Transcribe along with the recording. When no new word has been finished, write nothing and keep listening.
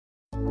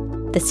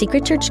The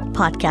Secret Church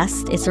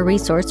podcast is a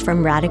resource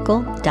from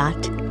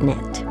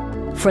radical.net.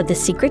 For the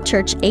Secret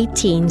Church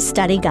 18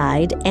 study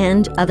guide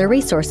and other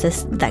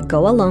resources that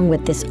go along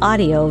with this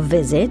audio,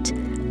 visit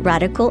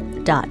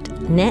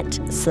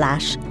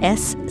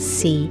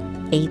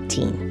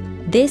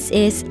radical.net/SC18. This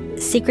is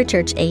Secret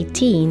Church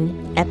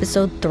 18,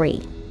 Episode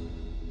 3.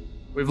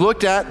 We've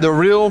looked at the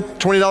real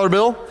 $20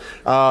 bill,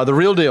 the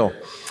real deal.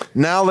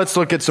 Now let's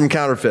look at some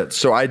counterfeits.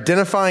 So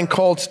identifying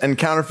cults and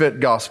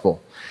counterfeit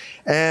gospel.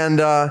 And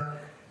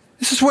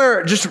this is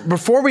where, just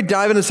before we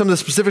dive into some of the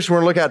specifics we're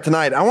going to look at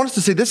tonight, I want us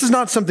to see this is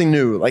not something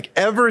new. Like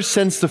ever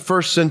since the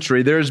first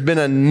century, there's been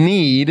a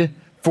need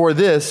for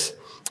this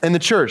in the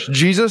church.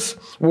 Jesus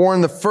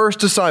warned the first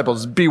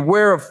disciples,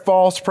 beware of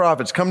false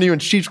prophets, come to you in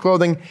sheep's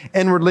clothing,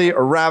 inwardly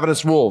are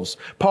ravenous wolves.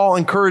 Paul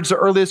encouraged the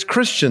earliest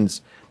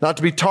Christians not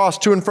to be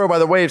tossed to and fro by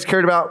the waves,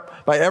 carried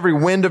about by every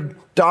wind of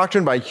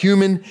doctrine, by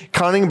human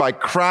cunning, by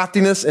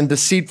craftiness and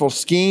deceitful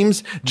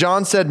schemes.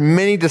 John said,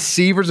 many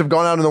deceivers have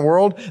gone out in the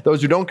world,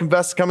 those who don't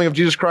confess the coming of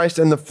Jesus Christ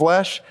in the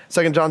flesh,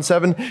 2 John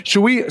 7. So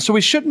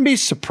we shouldn't be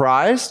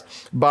surprised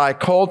by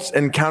cults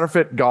and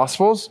counterfeit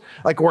gospels.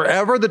 Like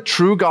wherever the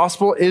true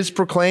gospel is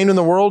proclaimed in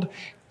the world,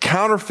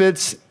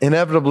 counterfeits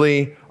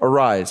inevitably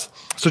arise.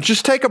 So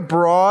just take a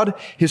broad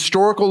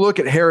historical look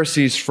at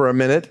heresies for a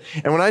minute.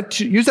 And when I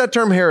use that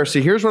term heresy,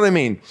 here's what I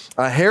mean.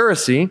 A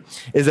heresy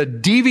is a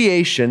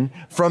deviation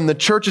from the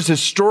church's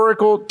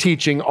historical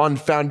teaching on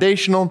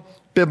foundational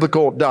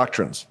biblical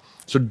doctrines.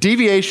 So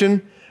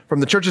deviation from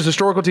the church's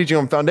historical teaching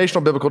on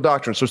foundational biblical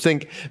doctrines. So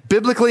think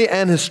biblically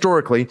and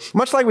historically,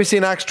 much like we see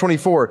in Acts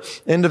 24,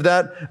 end of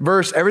that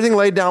verse, everything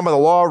laid down by the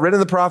law, written in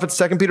the prophets,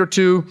 2 Peter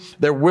 2,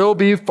 there will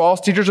be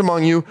false teachers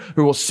among you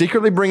who will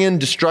secretly bring in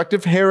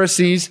destructive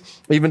heresies,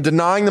 even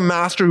denying the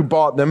master who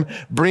bought them,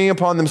 bringing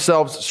upon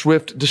themselves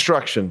swift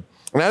destruction.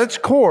 And at its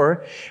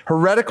core,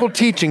 heretical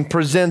teaching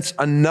presents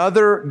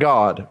another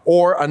God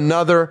or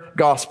another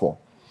gospel.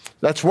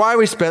 That's why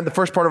we spent the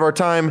first part of our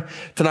time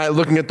tonight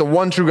looking at the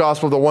one true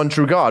gospel, the one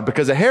true God,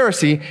 because a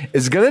heresy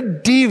is going to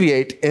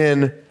deviate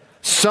in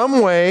some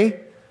way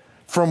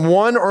from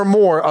one or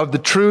more of the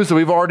truths that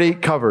we've already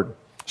covered.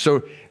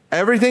 So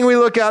everything we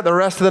look at the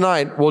rest of the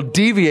night will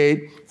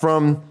deviate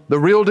from the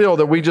real deal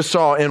that we just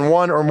saw in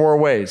one or more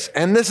ways.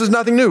 And this is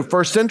nothing new.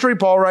 First century,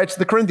 Paul writes to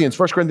the Corinthians,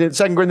 2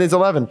 Corinthians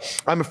 11,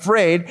 I'm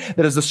afraid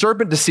that as the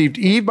serpent deceived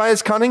Eve by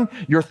his cunning,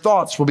 your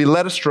thoughts will be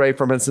led astray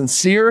from a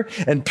sincere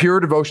and pure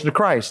devotion to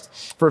Christ.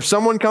 For if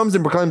someone comes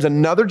and proclaims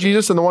another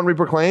Jesus than the one we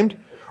proclaimed,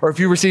 or if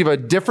you receive a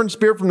different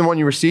spirit from the one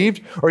you received,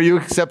 or you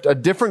accept a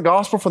different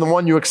gospel from the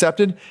one you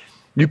accepted,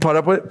 you put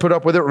up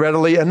with it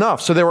readily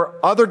enough. So there were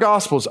other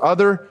gospels,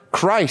 other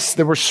Christs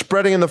that were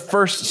spreading in the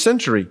first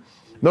century.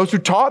 Those who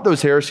taught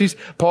those heresies,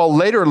 Paul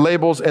later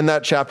labels in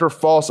that chapter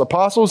false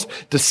apostles,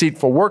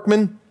 deceitful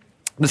workmen,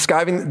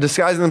 disguising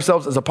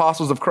themselves as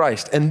apostles of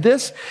Christ. And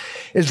this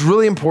is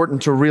really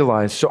important to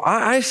realize. So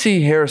I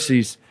see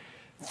heresies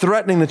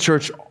threatening the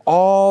church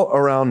all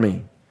around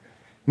me.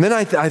 And then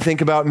I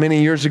think about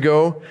many years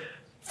ago,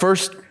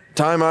 first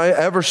time I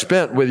ever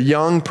spent with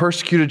young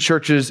persecuted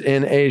churches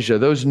in Asia.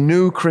 Those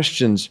new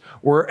Christians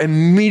were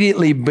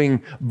immediately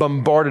being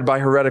bombarded by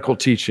heretical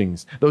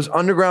teachings. Those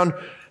underground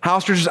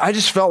house churches, I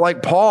just felt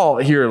like Paul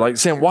here, like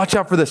saying, watch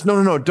out for this.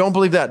 No, don't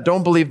believe that.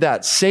 Don't believe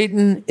that.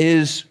 Satan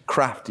is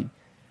crafty.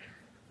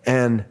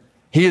 And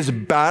he is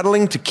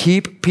battling to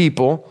keep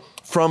people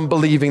from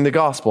believing the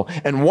gospel.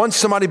 And once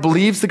somebody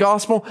believes the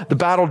gospel, the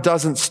battle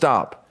doesn't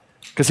stop.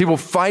 Because he will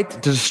fight to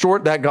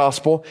distort that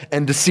gospel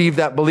and deceive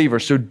that believer.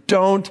 So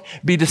don't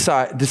be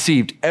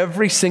deceived.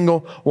 Every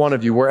single one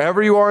of you,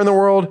 wherever you are in the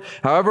world,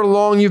 however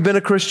long you've been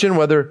a Christian,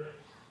 whether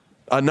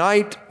a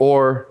night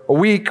or a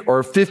week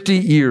or 50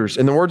 years.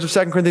 In the words of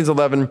 2 Corinthians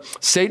 11,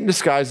 Satan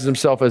disguises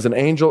himself as an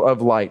angel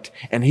of light,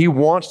 and he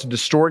wants to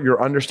distort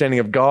your understanding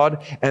of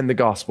God and the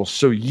gospel.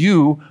 So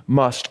you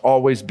must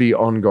always be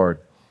on guard.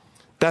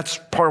 That's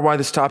part of why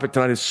this topic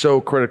tonight is so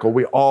critical.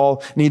 We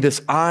all need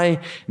this. I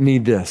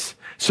need this.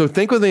 So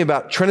think with me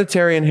about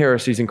Trinitarian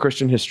heresies in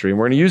Christian history. And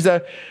we're going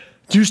to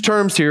use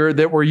terms here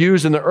that were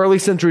used in the early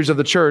centuries of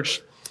the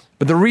church.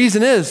 But the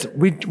reason is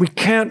we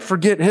can't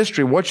forget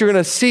history. What you're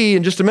going to see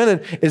in just a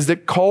minute is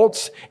that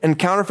cults and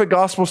counterfeit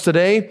gospels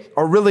today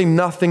are really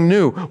nothing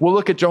new. We'll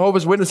look at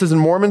Jehovah's Witnesses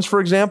and Mormons, for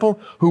example,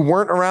 who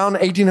weren't around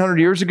 1800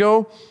 years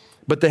ago,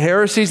 but the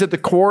heresies at the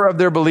core of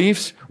their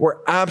beliefs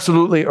were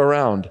absolutely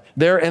around.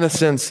 They're, in a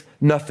sense,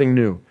 nothing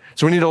new.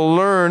 So we need to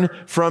learn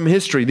from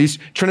history, these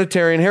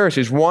Trinitarian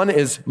heresies. One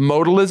is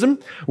modalism,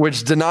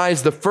 which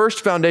denies the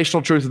first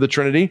foundational truth of the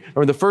Trinity.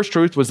 Or the first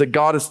truth was that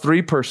God is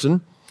three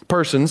persons.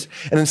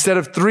 And instead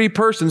of three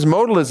persons,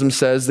 modalism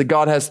says that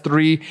God has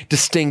three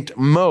distinct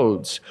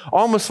modes.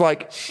 Almost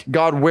like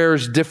God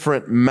wears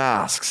different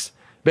masks.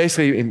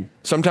 Basically,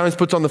 sometimes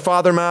puts on the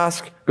Father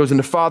mask, goes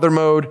into Father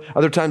mode.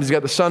 Other times he's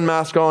got the Son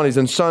mask on, he's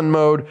in Son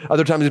mode.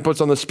 Other times he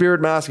puts on the Spirit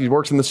mask, he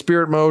works in the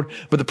Spirit mode.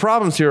 But the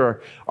problems here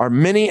are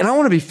many. And I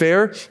want to be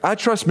fair. I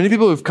trust many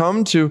people who've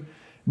come to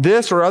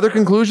this or other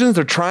conclusions.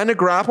 They're trying to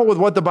grapple with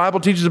what the Bible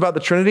teaches about the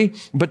Trinity.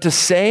 But to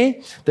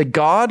say that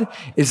God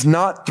is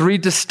not three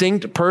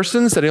distinct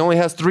persons, that he only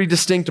has three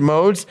distinct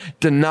modes,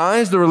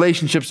 denies the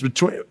relationships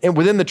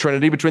within the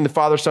Trinity between the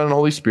Father, Son, and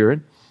Holy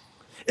Spirit,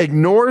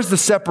 ignores the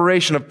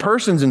separation of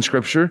persons in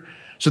Scripture.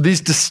 So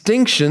these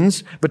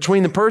distinctions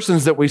between the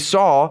persons that we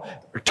saw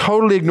are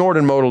totally ignored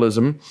in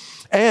modalism.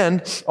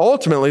 And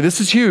ultimately, this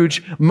is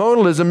huge,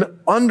 modalism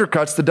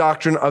undercuts the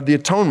doctrine of the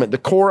atonement, the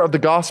core of the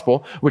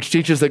gospel, which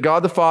teaches that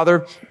God the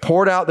Father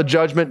poured out the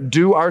judgment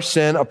due our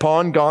sin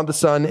upon God the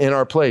Son in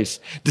our place.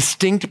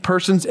 Distinct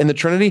persons in the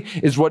Trinity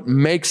is what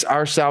makes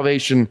our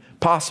salvation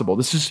possible.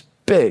 This is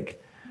big.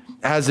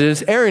 As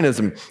is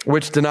Arianism,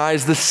 which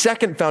denies the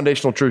second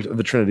foundational truth of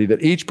the Trinity,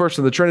 that each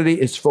person of the Trinity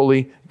is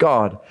fully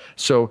God.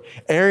 So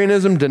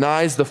Arianism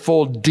denies the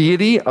full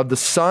deity of the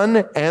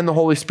Son and the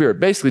Holy Spirit.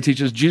 Basically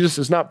teaches Jesus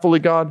is not fully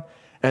God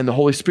and the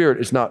Holy Spirit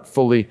is not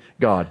fully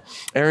God.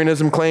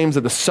 Arianism claims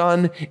that the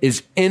Son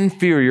is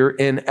inferior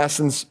in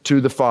essence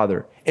to the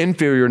Father.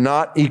 Inferior,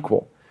 not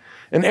equal.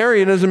 And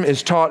Arianism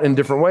is taught in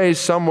different ways.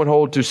 Some would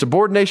hold to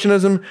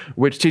subordinationism,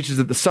 which teaches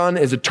that the Son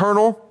is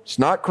eternal, it's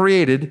not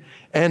created,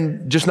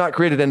 and just not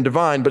created and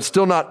divine, but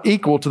still not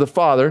equal to the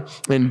Father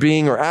in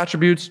being or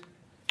attributes.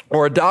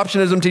 Or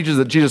adoptionism teaches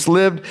that Jesus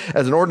lived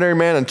as an ordinary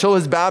man until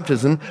his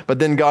baptism, but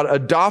then God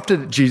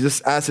adopted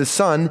Jesus as his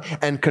Son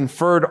and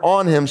conferred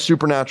on him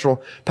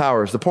supernatural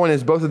powers. The point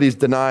is, both of these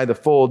deny the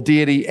full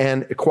deity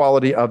and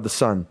equality of the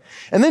Son.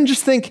 And then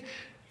just think,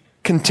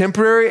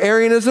 contemporary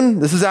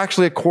Arianism, this is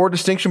actually a core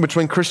distinction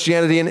between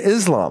Christianity and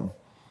Islam.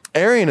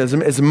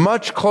 Arianism is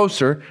much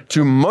closer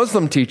to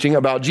Muslim teaching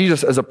about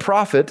Jesus as a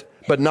prophet,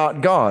 but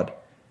not God.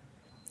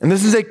 And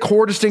this is a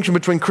core distinction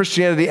between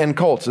Christianity and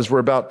cults, as we're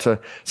about to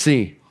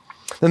see.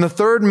 Then the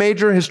third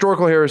major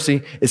historical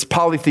heresy is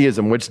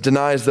polytheism, which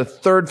denies the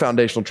third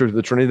foundational truth of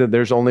the Trinity, that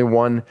there's only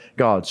one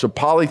God. So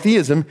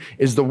polytheism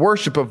is the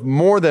worship of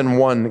more than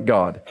one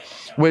God,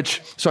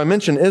 so I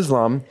mentioned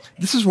Islam.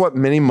 This is what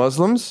many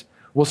Muslims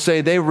will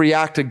say they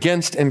react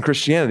against in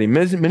Christianity.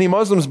 Many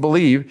Muslims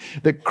believe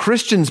that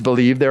Christians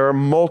believe there are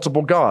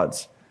multiple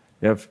gods.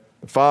 You have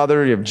the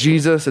Father, you have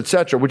Jesus,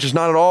 etc., which is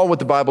not at all what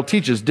the Bible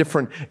teaches,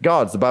 different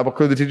gods. The Bible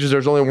clearly teaches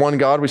there's only one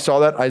God. We saw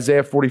that,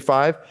 Isaiah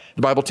 45.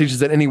 The Bible teaches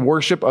that any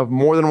worship of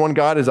more than one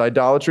God is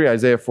idolatry,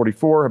 Isaiah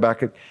 44,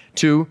 Habakkuk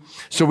 2.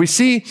 So we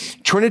see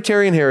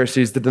Trinitarian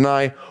heresies that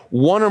deny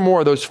one or more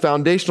of those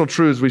foundational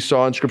truths we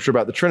saw in Scripture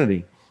about the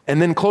Trinity. And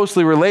then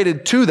closely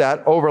related to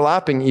that,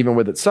 overlapping even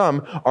with it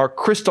some, are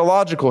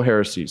Christological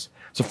heresies.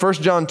 So 1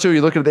 John 2,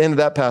 you look at the end of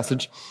that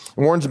passage, it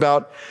warns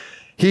about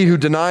he who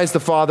denies the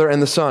Father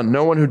and the Son.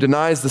 No one who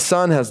denies the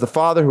Son has the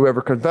Father.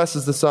 Whoever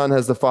confesses the Son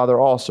has the Father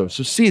also.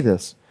 So see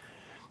this.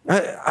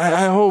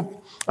 I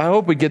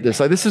hope we get this.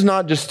 This is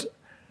not just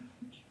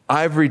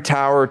ivory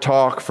tower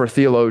talk for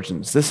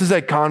theologians. This is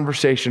a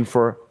conversation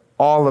for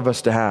all of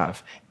us to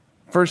have.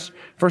 1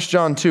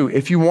 John 2,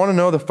 if you want to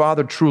know the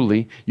Father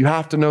truly, you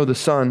have to know the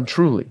Son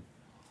truly.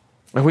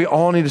 And we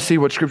all need to see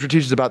what Scripture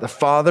teaches about the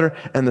Father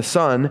and the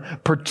Son,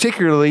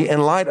 particularly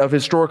in light of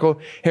historical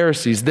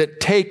heresies that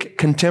take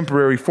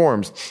contemporary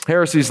forms.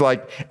 Heresies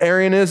like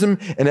Arianism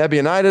and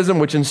Ebionitism,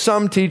 which in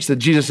some teach that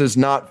Jesus is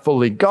not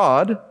fully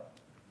God,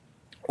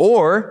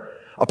 or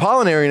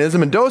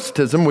Apollinarianism and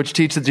Docetism, which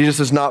teach that Jesus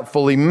is not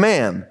fully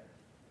man.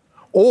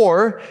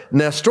 Or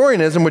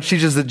Nestorianism, which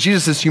teaches that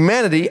Jesus'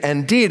 humanity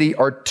and deity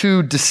are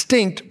two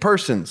distinct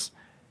persons,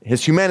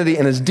 his humanity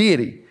and his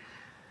deity.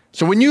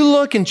 So when you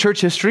look in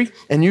church history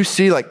and you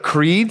see like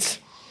creeds,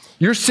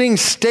 you're seeing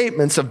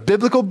statements of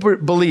biblical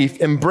belief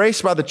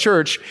embraced by the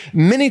church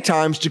many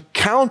times to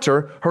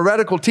counter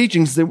heretical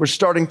teachings that were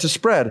starting to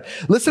spread.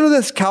 Listen to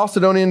this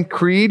Chalcedonian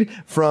Creed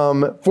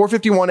from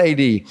 451 AD.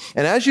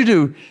 And as you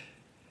do,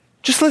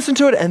 just listen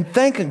to it and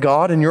thank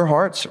God in your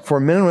hearts for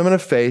men and women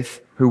of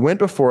faith who went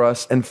before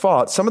us and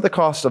fought some of the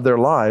cost of their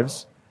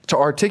lives to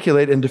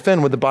articulate and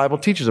defend what the Bible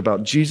teaches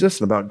about Jesus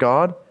and about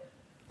God.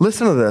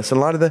 Listen to this. In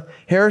light of the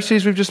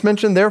heresies we've just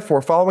mentioned,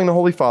 therefore, following the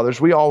Holy Fathers,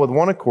 we all with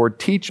one accord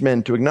teach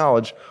men to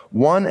acknowledge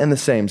one and the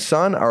same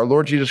Son, our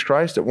Lord Jesus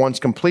Christ, at once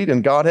complete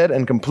in Godhead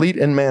and complete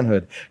in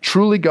manhood,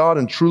 truly God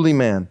and truly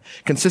man,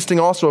 consisting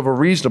also of a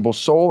reasonable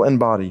soul and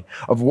body,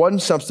 of one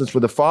substance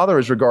with the Father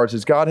as regards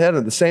his Godhead, and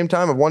at the same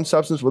time of one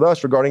substance with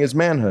us regarding his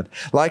manhood,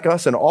 like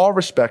us in all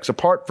respects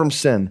apart from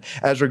sin,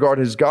 as regard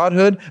his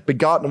Godhood,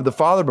 begotten of the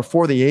Father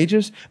before the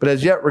ages, but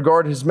as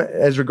regards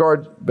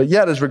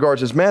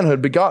his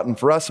manhood, begotten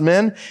for us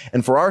men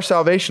and for our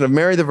salvation of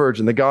Mary the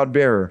Virgin, the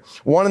God-bearer,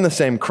 one and the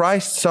same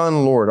Christ,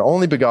 Son, Lord,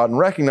 only begotten,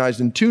 recognized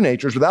in two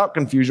natures, without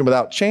confusion,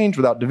 without change,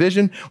 without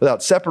division,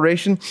 without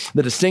separation,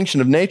 the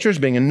distinction of natures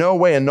being in no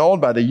way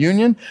annulled by the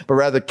union, but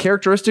rather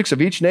characteristics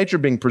of each nature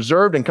being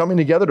preserved and coming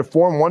together to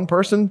form one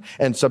person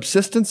and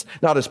subsistence,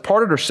 not as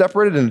parted or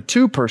separated into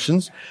two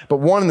persons, but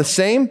one and the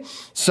same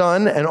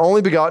Son and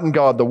only begotten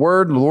God, the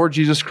Word, the Lord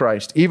Jesus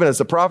Christ, even as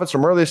the prophets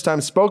from earliest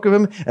times spoke of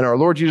him, and our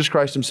Lord Jesus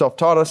Christ himself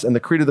taught us, and the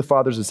creed of the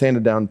fathers is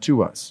handed down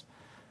to us.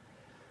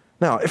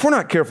 Now, if we're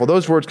not careful,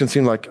 those words can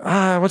seem like,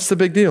 what's the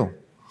big deal?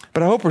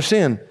 But I hope we're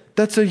seeing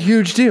that's a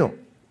huge deal.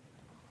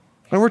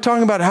 And we're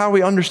talking about how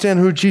we understand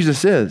who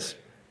Jesus is,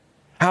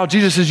 how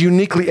Jesus is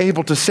uniquely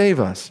able to save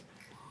us.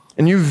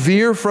 And you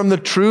veer from the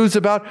truths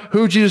about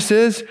who Jesus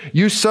is,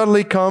 you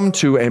suddenly come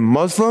to a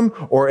Muslim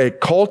or a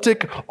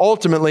cultic,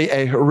 ultimately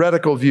a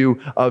heretical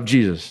view of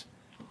Jesus.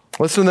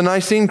 Listen to the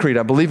Nicene Creed.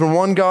 I believe in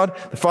one God,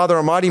 the Father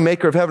Almighty,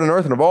 maker of heaven and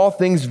earth, and of all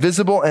things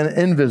visible and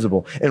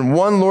invisible. In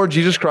one Lord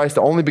Jesus Christ,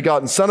 the only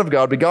begotten Son of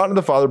God, begotten of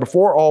the Father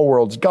before all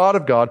worlds, God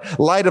of God,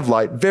 light of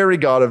light, very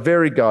God of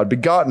very God,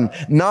 begotten,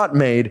 not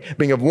made,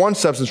 being of one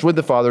substance with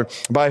the Father,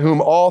 by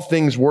whom all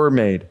things were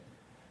made.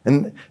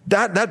 And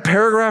that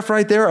paragraph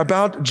right there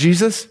about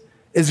Jesus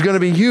is going to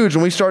be huge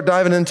when we start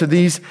diving into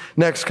these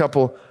next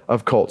couple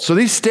of cults. So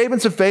these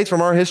statements of faith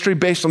from our history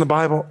based on the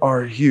Bible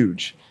are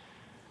huge.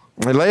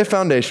 They lay a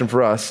foundation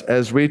for us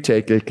as we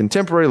take a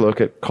contemporary look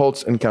at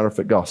cults and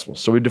counterfeit gospels.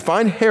 So we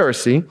define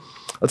heresy.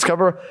 Let's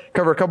cover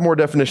a couple more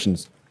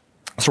definitions.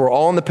 So we're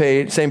all on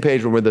the same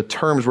page with the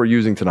terms we're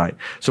using tonight.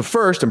 So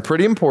first, and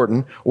pretty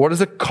important, what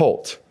is a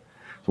cult?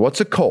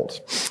 What's a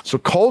cult? So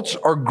cults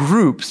are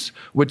groups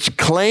which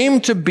claim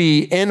to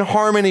be in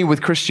harmony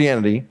with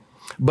Christianity,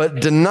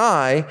 but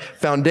deny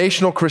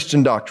foundational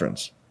Christian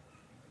doctrines.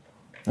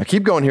 Now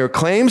keep going here.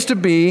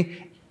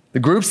 The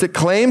groups that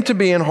claim to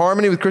be in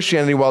harmony with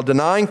Christianity while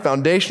denying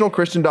foundational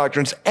Christian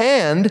doctrines,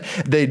 and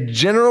they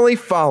generally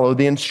follow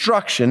the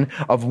instruction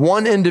of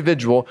one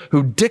individual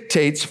who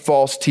dictates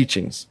false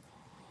teachings.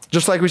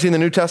 Just like we see in the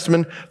New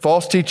Testament,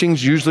 false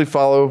teachings usually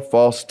follow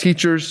false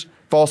teachers,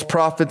 false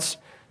prophets,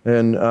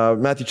 in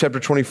Matthew chapter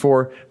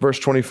 24, verse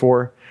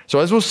 24. So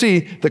as we'll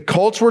see, the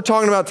cults we're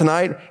talking about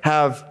tonight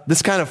have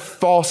this kind of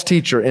false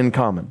teacher in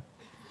common.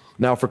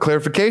 Now, for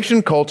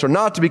clarification, cults are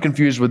not to be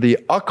confused with the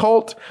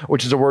occult,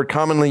 which is a word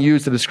commonly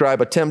used to describe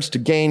attempts to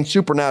gain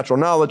supernatural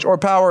knowledge or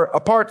power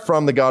apart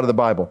from the God of the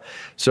Bible.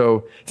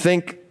 So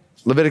think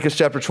Leviticus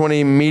chapter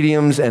 20,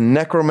 mediums and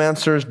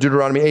necromancers,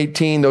 Deuteronomy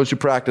 18, those who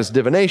practice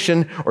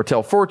divination or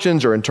tell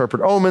fortunes or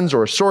interpret omens,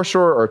 or a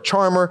sorcerer or a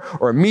charmer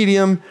or a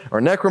medium or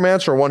a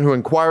necromancer or one who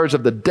inquires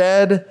of the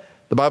dead.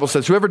 The Bible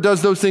says whoever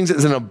does those things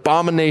is an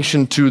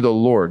abomination to the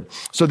Lord.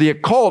 So the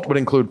occult would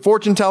include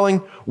fortune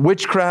telling,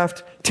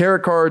 witchcraft,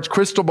 tarot cards,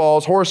 crystal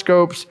balls,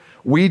 horoscopes,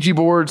 Ouija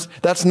boards.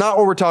 That's not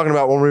what we're talking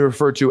about when we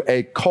refer to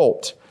a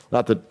cult.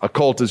 Not that a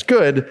cult is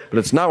good, but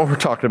it's not what we're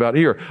talking about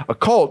here. A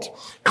cult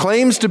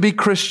claims to be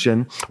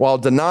Christian while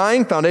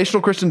denying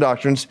foundational Christian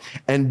doctrines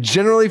and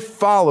generally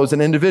follows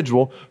an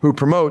individual who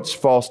promotes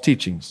false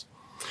teachings.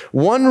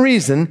 One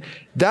reason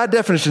that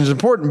definition is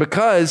important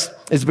because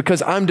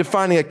I'm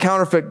defining a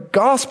counterfeit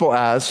gospel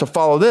as, so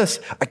follow this,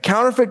 a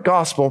counterfeit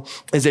gospel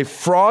is a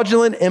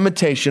fraudulent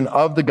imitation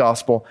of the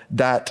gospel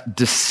that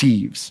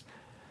deceives.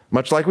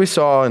 Much like we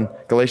saw in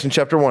Galatians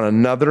chapter 1,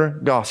 another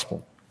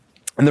gospel.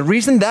 And the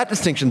reason that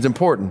distinction is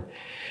important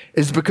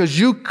is because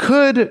you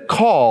could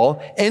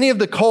call any of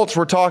the cults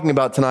we're talking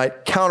about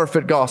tonight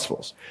counterfeit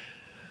gospels.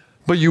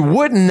 But you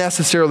wouldn't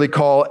necessarily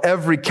call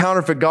every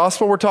counterfeit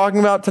gospel we're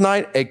talking about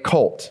tonight a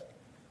cult.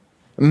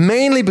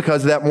 Mainly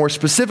because of that more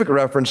specific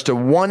reference to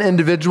one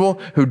individual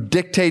who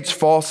dictates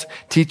false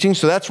teaching.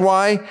 So that's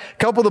why a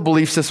couple of the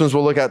belief systems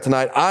we'll look at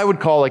tonight, I would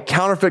call a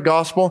counterfeit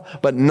gospel,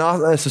 but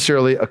not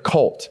necessarily a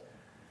cult.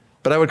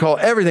 But I would call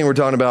everything we're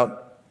talking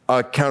about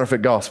a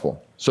counterfeit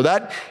gospel. So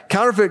that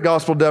counterfeit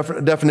gospel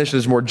definition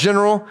is more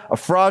general, a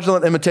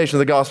fraudulent imitation of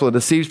the gospel that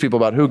deceives people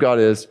about who God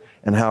is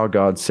and how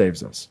God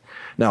saves us.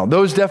 Now,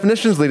 those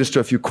definitions lead us to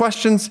a few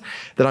questions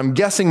that I'm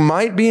guessing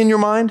might be in your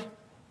mind.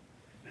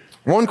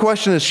 One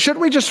question is, should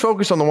we just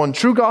focus on the one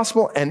true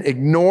gospel and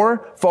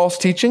ignore false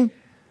teaching?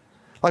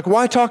 Like,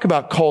 why talk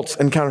about cults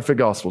and counterfeit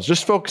gospels?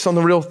 Just focus on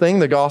the real thing,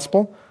 the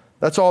gospel.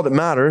 That's all that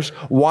matters.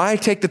 Why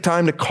take the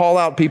time to call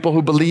out people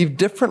who believe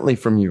differently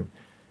from you?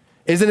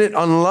 Isn't it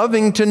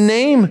unloving to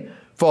name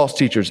false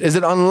teachers? Is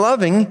it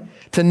unloving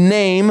to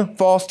name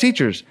false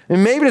teachers?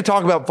 And maybe to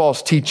talk about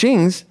false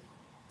teachings,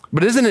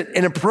 but isn't it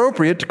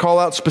inappropriate to call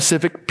out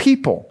specific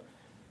people?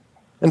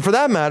 And for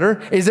that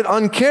matter, is it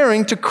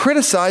uncaring to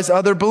criticize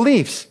other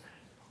beliefs?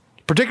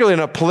 Particularly in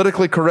a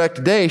politically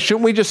correct day,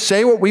 shouldn't we just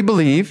say what we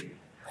believe,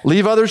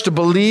 leave others to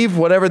believe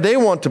whatever they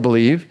want to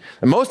believe?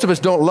 And most of us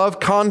don't love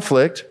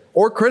conflict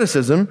or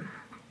criticism,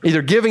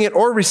 either giving it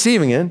or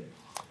receiving it.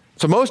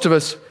 So most of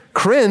us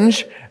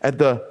cringe at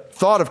the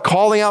thought of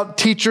calling out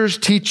teachers'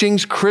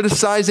 teachings,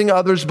 criticizing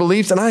others'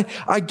 beliefs. And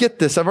I get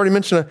this. I've already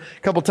mentioned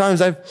a couple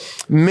times, I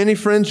have many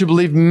friends who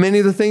believe many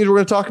of the things we're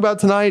going to talk about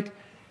tonight.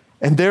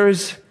 And there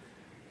is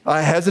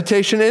a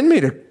hesitation in me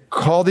to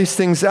call these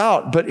things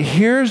out. But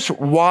here's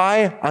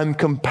why I'm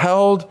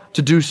compelled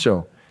to do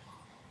so.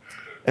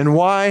 And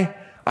why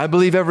I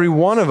believe every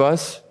one of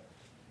us,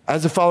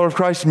 as a follower of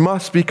Christ,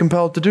 must be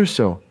compelled to do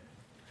so.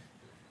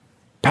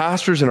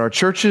 Pastors in our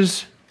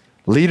churches,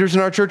 leaders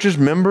in our churches,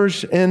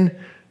 members in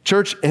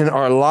church, in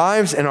our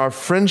lives, in our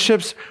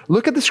friendships.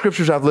 Look at the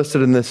scriptures I've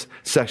listed in this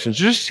section.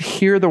 Just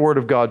hear the word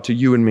of God to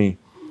you and me.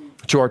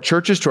 to our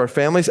churches, to our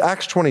families.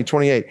 Acts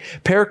 20:28.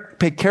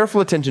 Pay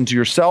careful attention to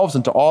yourselves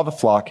and to all the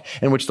flock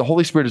in which the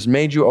Holy Spirit has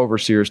made you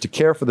overseers to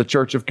care for the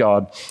church of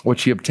God,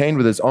 which he obtained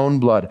with his own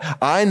blood.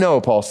 I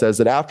know, Paul says,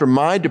 that after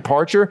my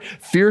departure,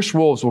 fierce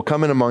wolves will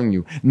come in among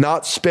you,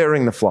 not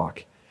sparing the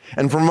flock.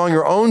 And from among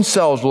your own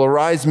selves will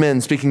arise men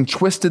speaking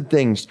twisted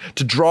things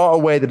to draw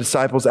away the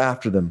disciples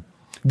after them.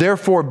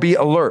 Therefore, be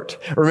alert,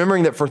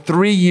 remembering that for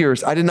 3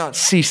 years I did not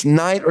cease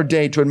night or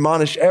day to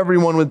admonish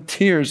everyone with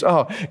tears.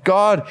 Oh,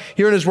 God,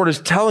 here in his word, is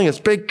telling us,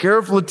 pay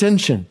careful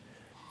attention.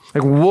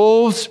 Like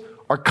wolves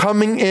are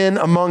coming in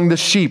among the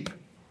sheep.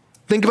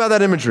 Think about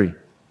that imagery.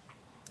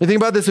 You think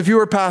about this if you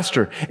were a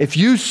pastor. If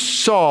you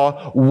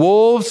saw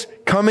wolves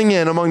coming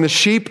in among the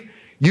sheep,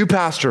 you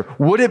pastor,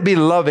 would it be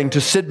loving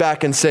to sit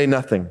back and say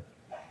nothing?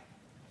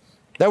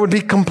 That would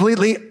be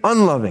completely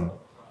unloving.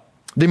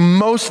 The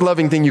most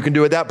loving thing you can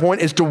do at that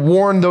point is to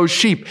warn those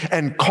sheep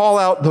and call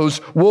out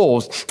those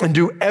wolves and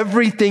do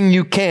everything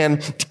you can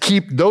to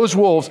keep those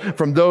wolves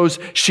from those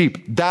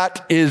sheep.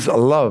 That is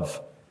love.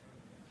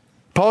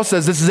 Paul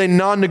says this is a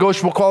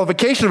non-negotiable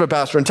qualification of a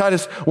pastor. In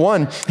Titus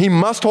 1, he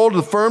must hold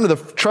firm to the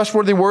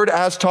trustworthy word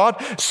as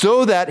taught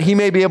so that he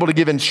may be able to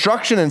give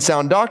instruction in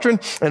sound doctrine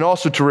and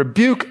also to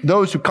rebuke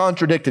those who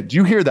contradict it. Do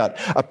you hear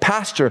that? A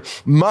pastor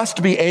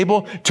must be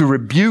able to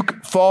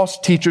rebuke false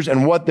teachers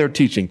and what they're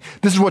teaching.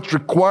 This is what's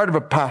required of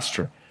a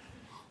pastor.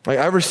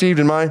 I've received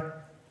in my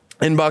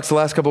inbox the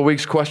last couple of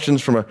weeks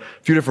questions from a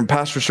few different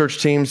pastor search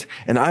teams,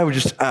 and I would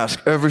just ask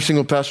every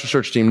single pastor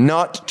search team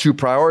not to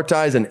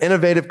prioritize an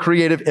innovative,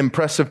 creative,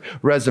 impressive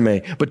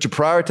resume, but to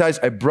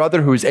prioritize a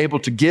brother who is able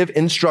to give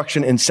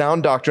instruction in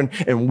sound doctrine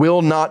and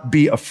will not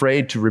be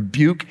afraid to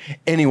rebuke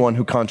anyone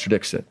who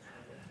contradicts it.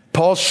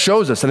 Paul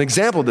shows us an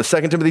example of this,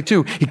 2 Timothy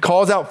 2. He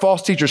calls out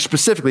false teachers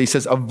specifically. He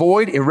says,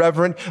 avoid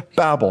irreverent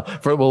babble,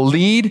 for it will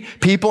lead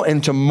people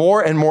into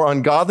more and more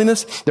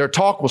ungodliness. Their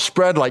talk will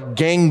spread like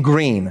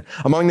gangrene.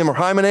 Among them are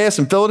Hymenaeus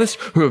and Philetus,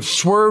 who have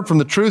swerved from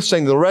the truth,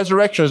 saying the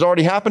resurrection has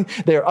already happened.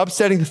 They are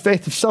upsetting the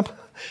faith of some.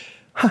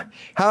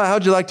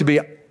 How'd you like to be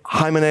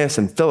Hymenaeus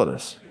and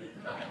Philetus?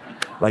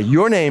 Like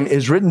your name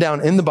is written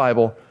down in the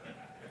Bible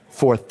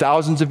for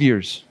thousands of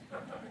years.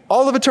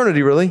 All of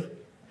eternity, really.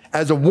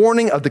 As a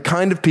warning of the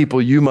kind of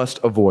people you must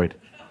avoid.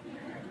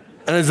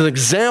 And as an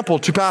example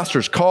to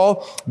pastors,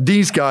 call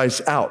these guys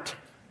out.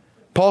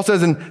 Paul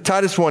says in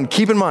Titus 1,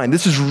 keep in mind,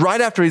 this is right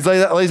after he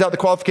lays out the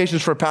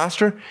qualifications for a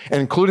pastor, and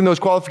including those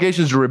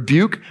qualifications to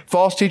rebuke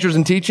false teachers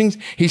and teachings.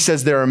 He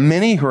says there are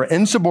many who are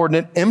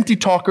insubordinate, empty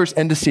talkers,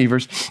 and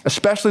deceivers,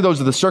 especially those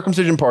of the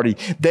circumcision party.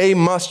 They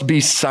must be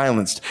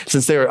silenced,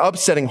 since they are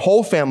upsetting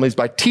whole families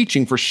by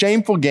teaching for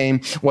shameful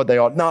gain what they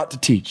ought not to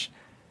teach.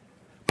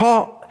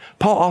 Paul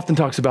often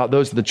talks about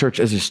those in the church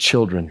as his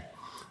children,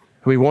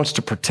 who he wants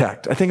to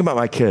protect. I think about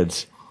my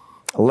kids,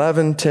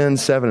 11, 10,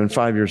 7, and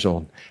 5 years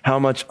old. How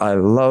much I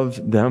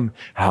love them,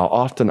 how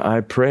often I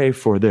pray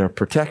for their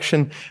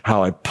protection,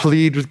 how I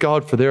plead with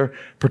God for their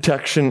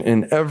protection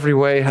in every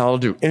way, how I'll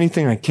do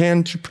anything I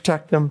can to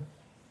protect them.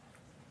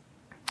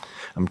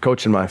 I'm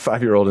coaching my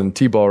 5-year-old in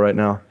T-ball right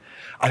now.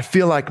 I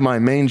feel like my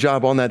main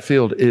job on that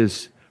field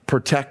is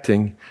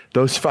protecting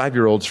those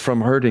 5-year-olds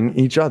from hurting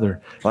each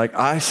other. Like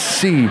I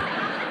see...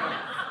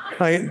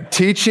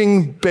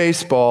 teaching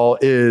baseball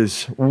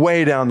is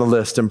way down the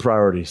list in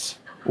priorities.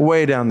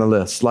 Way down the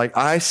list. Like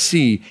I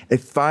see a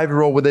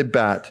 5-year-old with a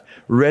bat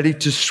ready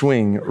to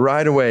swing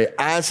right away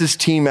as his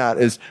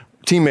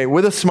teammate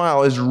with a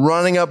smile is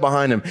running up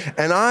behind him.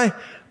 And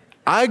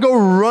I go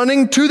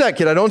running to that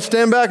kid. I don't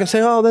stand back and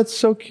say, oh, that's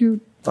so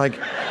cute. Like,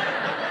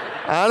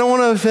 I don't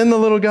want to offend the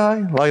little guy.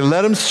 Like,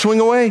 let him swing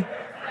away.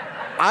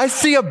 I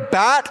see a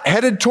bat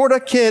headed toward a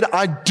kid.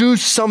 I do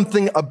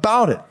something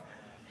about it.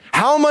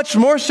 How much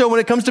more so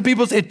when it comes to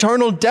people's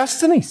eternal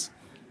destinies?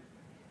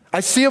 I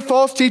see a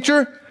false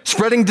teacher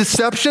spreading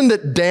deception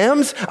that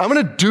damns. I'm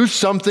going to do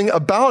something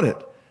about it.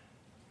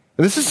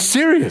 And this is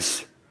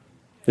serious.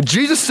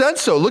 Jesus said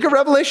so. Look at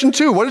Revelation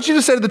 2. What did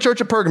Jesus say to the church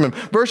at Pergamum?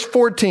 Verse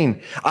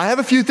 14. I have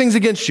a few things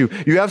against you.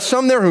 You have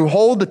some there who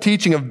hold the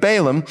teaching of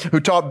Balaam, who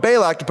taught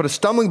Balak to put a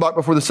stumbling block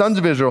before the sons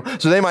of Israel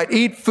so they might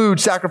eat food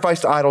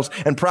sacrificed to idols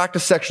and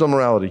practice sexual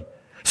immorality.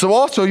 So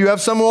also you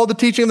have some who hold the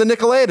teaching of the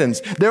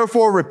Nicolaitans.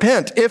 Therefore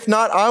repent. If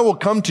not, I will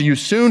come to you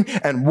soon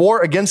and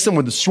war against them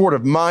with the sword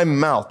of my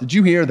mouth. Did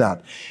you hear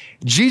that?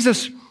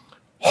 Jesus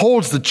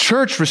holds the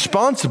church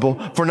responsible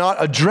for not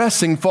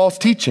addressing false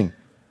teaching.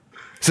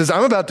 He says,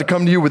 I'm about to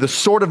come to you with the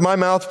sword of my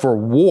mouth for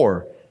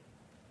war.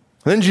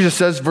 And then Jesus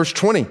says, verse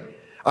 20,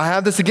 I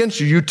have this against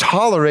you. You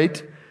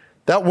tolerate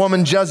that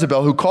woman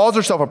Jezebel, who calls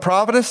herself a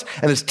prophetess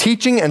and is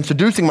teaching and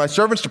seducing my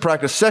servants to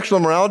practice sexual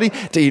immorality,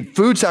 to eat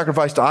food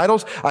sacrificed to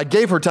idols. I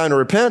gave her time to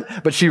repent,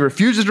 but she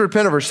refuses to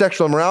repent of her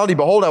sexual immorality.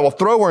 Behold, I will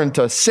throw her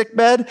into a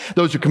sickbed.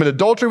 Those who commit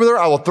adultery with her,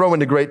 I will throw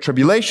into great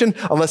tribulation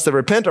unless they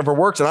repent of her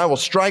works, and I will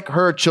strike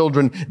her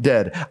children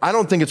dead. I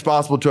don't think it's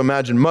possible to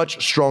imagine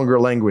much stronger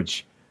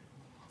language.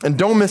 And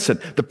don't miss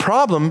it. The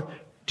problem,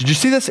 did you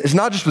see this? It's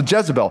not just with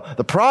Jezebel.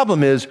 The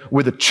problem is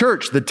with a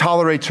church that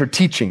tolerates her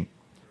teaching.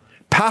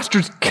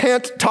 Pastors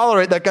can't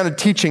tolerate that kind of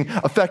teaching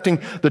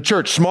affecting the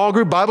church. Small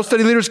group Bible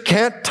study leaders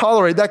can't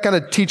tolerate that kind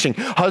of teaching.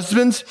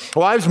 Husbands,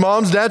 wives,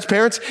 moms, dads,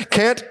 parents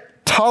can't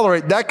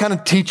tolerate that kind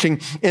of teaching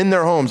in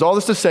their homes. All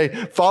this to say,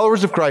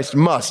 followers of Christ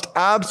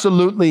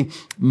absolutely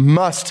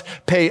must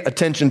pay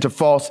attention to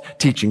false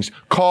teachings,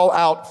 call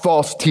out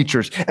false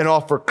teachers, and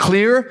offer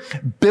clear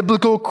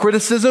biblical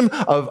criticism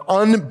of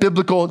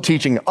unbiblical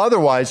teaching.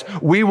 Otherwise,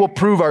 we will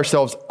prove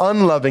ourselves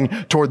unloving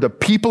toward the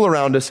people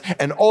around us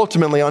and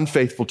ultimately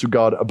unfaithful to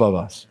God above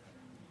us.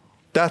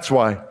 That's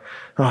why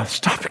this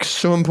topic is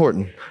so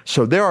important.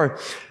 So there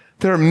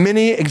are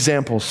many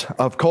examples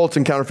of cults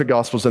and counterfeit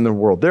gospels in the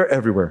world. They're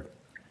everywhere.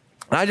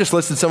 I just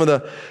listed some of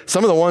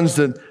the ones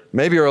that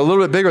maybe are a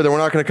little bit bigger that we're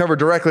not going to cover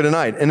directly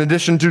tonight, in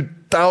addition to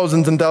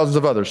thousands and thousands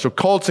of others. So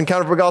cults and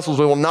counterfeit gospels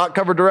we will not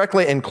cover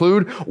directly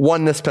include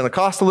Oneness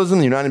Pentecostalism,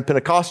 the United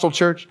Pentecostal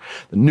Church,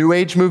 the New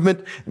Age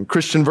movement, and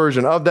Christian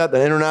version of that,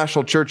 the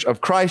International Church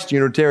of Christ,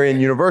 Unitarian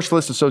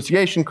Universalist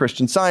Association,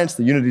 Christian Science,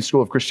 the Unity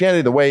School of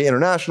Christianity, the Way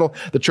International,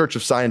 the Church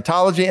of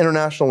Scientology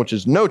International, which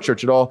is no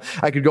church at all.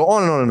 I could go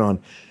on and on and on.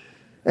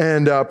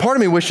 And part of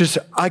me wishes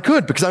I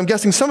could, because I'm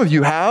guessing some of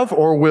you have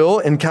or will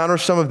encounter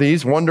some of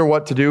these, wonder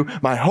what to do.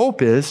 My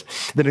hope is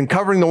that in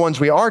covering the ones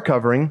we are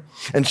covering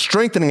and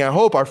strengthening, I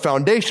hope, our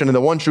foundation in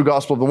the one true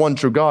gospel of the one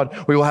true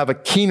God, we will have a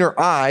keener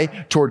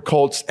eye toward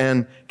cults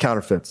and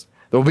counterfeits.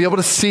 That we'll be able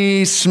to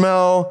see,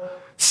 smell,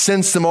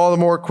 sense them all the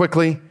more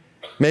quickly.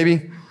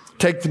 Maybe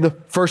take the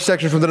first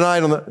section from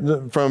tonight on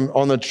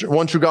the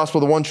one true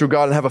gospel of the one true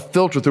God and have a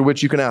filter through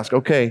which you can ask,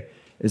 okay,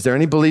 is there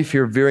any belief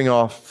here veering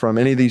off from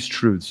any of these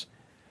truths?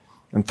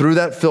 And through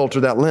that filter,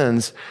 that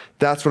lens,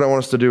 that's what I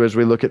want us to do as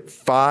we look at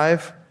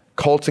 5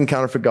 cults and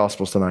counterfeit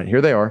gospels tonight.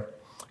 Here they are.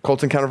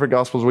 Cults and counterfeit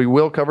gospels we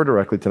will cover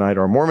directly tonight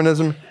are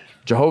Mormonism,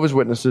 Jehovah's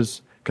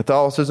Witnesses,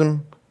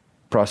 Catholicism,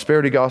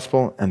 prosperity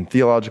gospel, and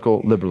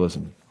theological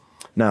liberalism.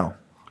 Now,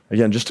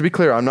 again, just to be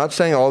clear, I'm not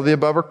saying all of the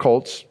above are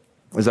cults,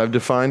 as I've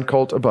defined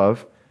cult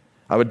above.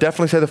 I would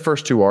definitely say the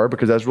first 2 are,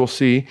 because as we'll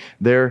see,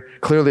 they're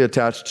clearly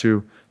attached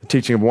to the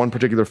teaching of one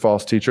particular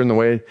false teacher in a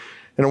way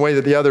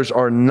that the others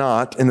are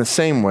not in the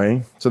same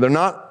way. So they're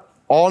not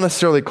all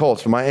necessarily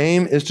cults, but my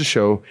aim is to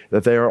show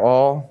that they are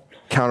all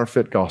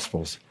counterfeit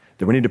gospels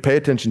that we need to pay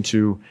attention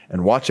to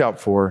and watch out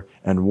for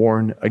and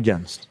warn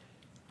against.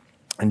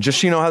 And just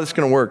so you know how this is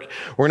going to work,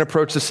 we're going to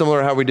approach this similar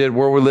to how we did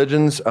world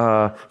religions,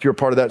 if you were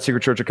part of that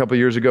secret church a couple of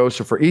years ago.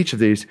 So for each of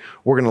these,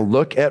 we're going to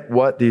look at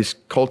what these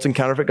cults and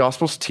counterfeit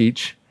gospels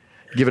teach,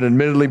 give an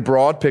admittedly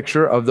broad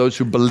picture of those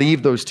who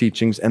believe those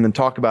teachings, and then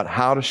talk about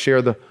how to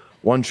share the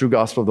one true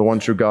gospel of the one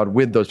true God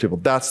with those people.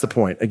 That's the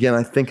point. Again,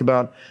 I think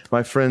about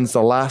my friends,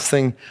 the last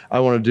thing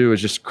I want to do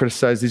is just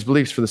criticize these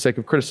beliefs for the sake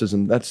of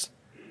criticism.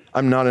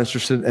 I'm not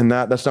interested in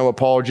that. That's not what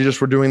Paul or Jesus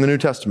were doing in the New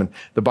Testament.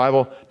 The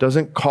Bible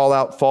doesn't call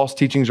out false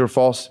teachings or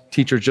false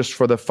teachers just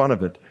for the fun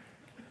of it,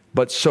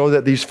 but so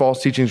that these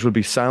false teachings would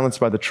be silenced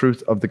by the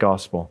truth of the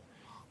gospel.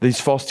 These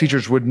false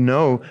teachers would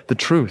know the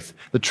truth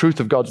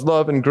of God's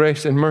love and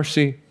grace and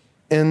mercy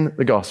in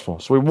the gospel.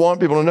 So we want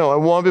people to know. I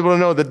want people to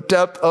know the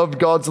depth of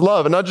God's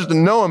love, and not just to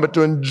know Him, but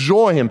to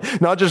enjoy Him,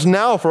 not just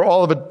now, for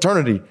all of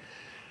eternity.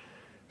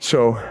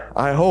 So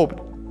I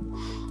hope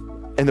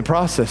in the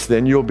process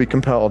then you'll be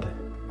compelled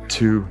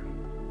to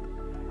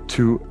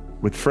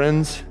with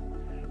friends,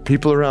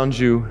 people around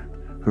you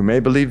who may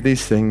believe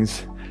these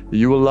things, that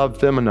you will love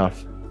them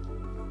enough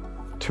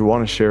to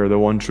want to share the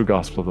one true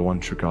gospel of the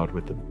one true God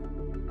with them.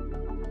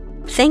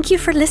 Thank you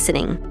for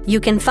listening.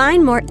 You can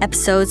find more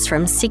episodes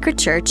from Secret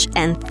Church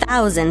and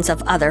thousands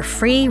of other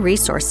free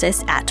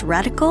resources at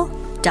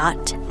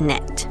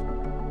radical.net.